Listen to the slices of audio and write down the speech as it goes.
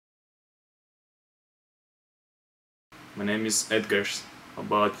My name is Edgars,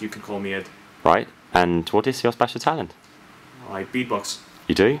 but you can call me Ed. Right. And what is your special talent? I beatbox.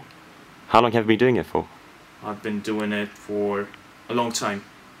 You do? How long have you been doing it for? I've been doing it for a long time.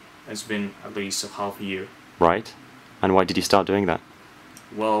 It's been at least a half a year. Right. And why did you start doing that?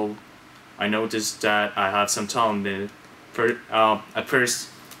 Well, I noticed that I had some talent in it. At first,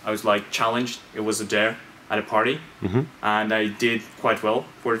 I was like challenged. It was a dare at a party, and I did quite well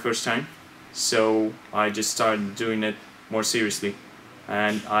for the first time. So I just started doing it more seriously,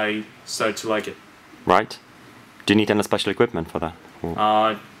 and I started to like it. Right. Do you need any special equipment for that?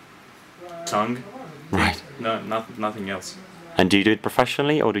 Or- Tongue. Right. No, nothing else. And do you do it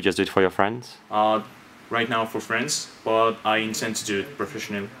professionally, or do you just do it for your friends? Right now for friends, but I intend to do it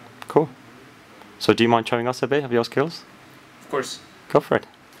professionally. Cool. So do you mind showing us a bit of your skills? Of course. Go for it.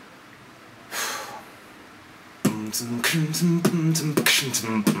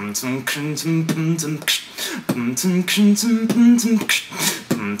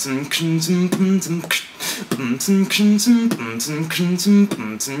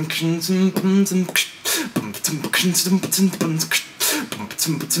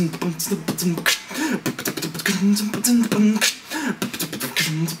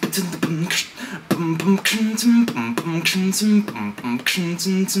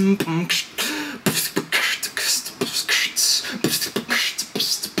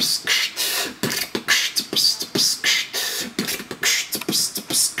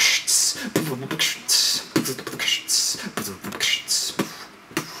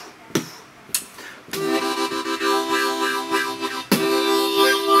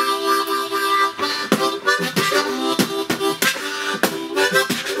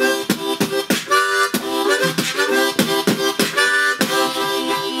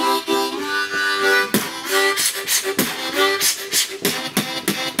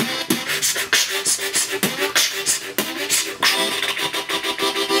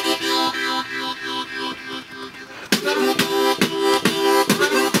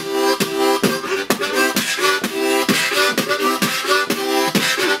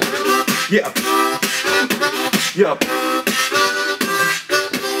 Yeah. Yeah.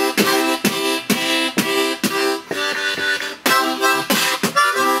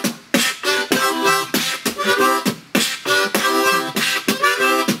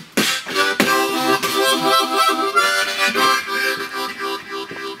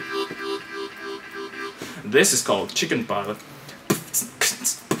 This is called chicken pilot.